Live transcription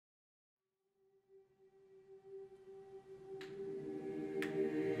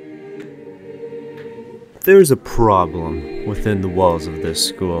There's a problem within the walls of this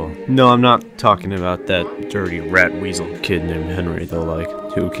school. No, I'm not talking about that dirty rat weasel kid named Henry, though, like,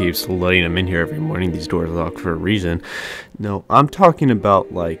 who keeps letting him in here every morning. These doors locked for a reason. No, I'm talking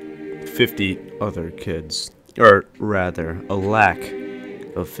about, like, 50 other kids. Or, rather, a lack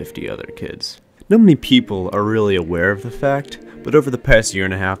of 50 other kids. Not many people are really aware of the fact, but over the past year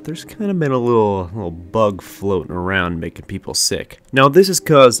and a half, there's kind of been a little bug floating around making people sick. Now, this has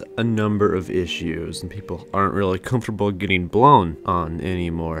caused a number of issues, and people aren't really comfortable getting blown on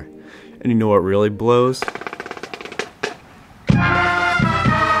anymore. And you know what really blows?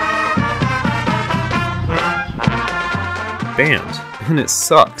 Band. And it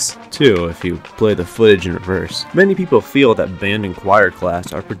sucks, too, if you play the footage in reverse. Many people feel that band and choir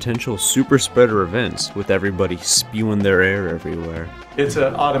class are potential super spreader events, with everybody spewing their air everywhere. It's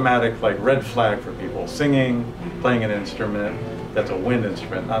an automatic, like, red flag for people. Singing, playing an instrument that's a wind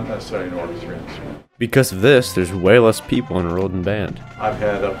instrument, not necessarily an orchestra instrument. Because of this, there's way less people enrolled in band. I've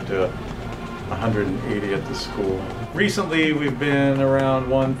had up to 180 at the school. Recently, we've been around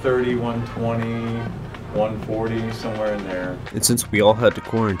 130, 120, 140, somewhere in there. And since we all had to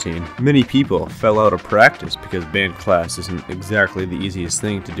quarantine, many people fell out of practice because band class isn't exactly the easiest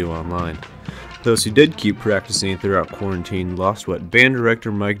thing to do online. Those who did keep practicing throughout quarantine lost what band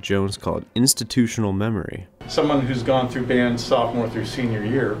director Mike Jones called institutional memory. Someone who's gone through band sophomore through senior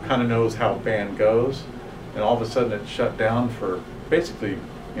year kind of knows how band goes, and all of a sudden it shut down for basically,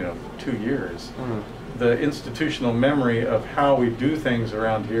 2 years. The institutional memory of how we do things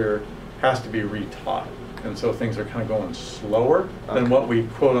around here has to be retaught. And so things are kind of going slower than what we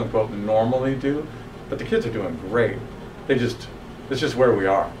quote unquote normally do. But the kids are doing great. It's just where we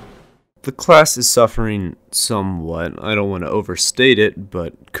are. The class is suffering somewhat. I don't want to overstate it,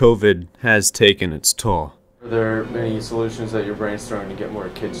 but COVID has taken its toll. Are there any solutions that you're brainstorming to get more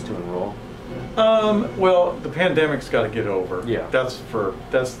kids to enroll? Well, the pandemic's got to get over. Yeah. That's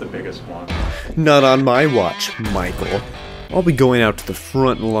the biggest one. Not on my watch, Michael. I'll be going out to the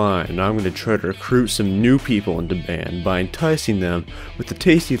front line, and I'm going to try to recruit some new people into band by enticing them with a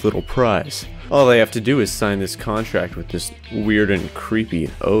tasty little prize. All they have to do is sign this contract with this weird and creepy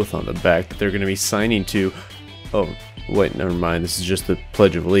oath on the back that they're going to be signing to... Oh, wait, never mind, this is just the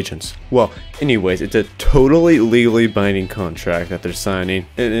Pledge of Allegiance. Well, anyways, it's a totally legally binding contract that they're signing,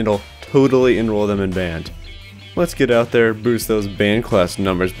 and it'll totally enroll them in band. Let's get out there, boost those band class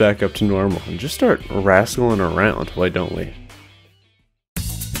numbers back up to normal, and just start rascaling around, why don't we?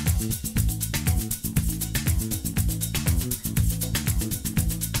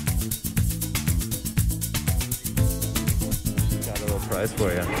 Got a little prize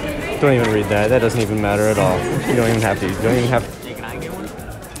for you. Don't even read that. That doesn't even matter at all. You don't even have to. You don't even have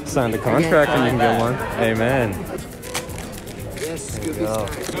to sign the contract and you can get one. Amen. Yes, there you go.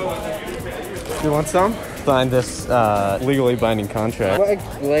 You want some? Sign this legally binding contract. What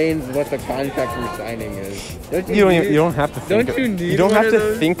explains what the contract you're signing is? You don't have to think. You don't have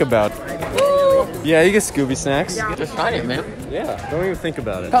to think about. Yeah, you get Scooby snacks. Just sign it, man. Yeah, don't even think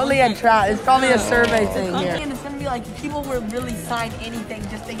about it. Probably a trap. It's probably a survey thing here. And it's gonna be like people would really sign anything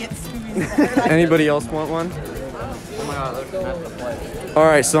just to get Scooby. Like, Anybody else want one? Oh my god, that's the play.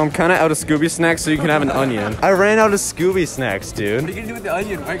 Alright, so I'm kind of out of Scooby snacks, so you can have an onion. I ran out of Scooby snacks, dude. What are you gonna do with the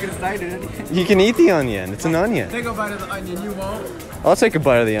onion? Why are you gonna sign it? You can eat the onion. It's an onion. Take a bite of the onion, you won't. I'll take a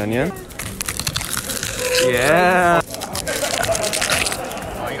bite of the onion. Yeah.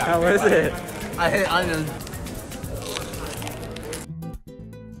 How is it? I hate onions.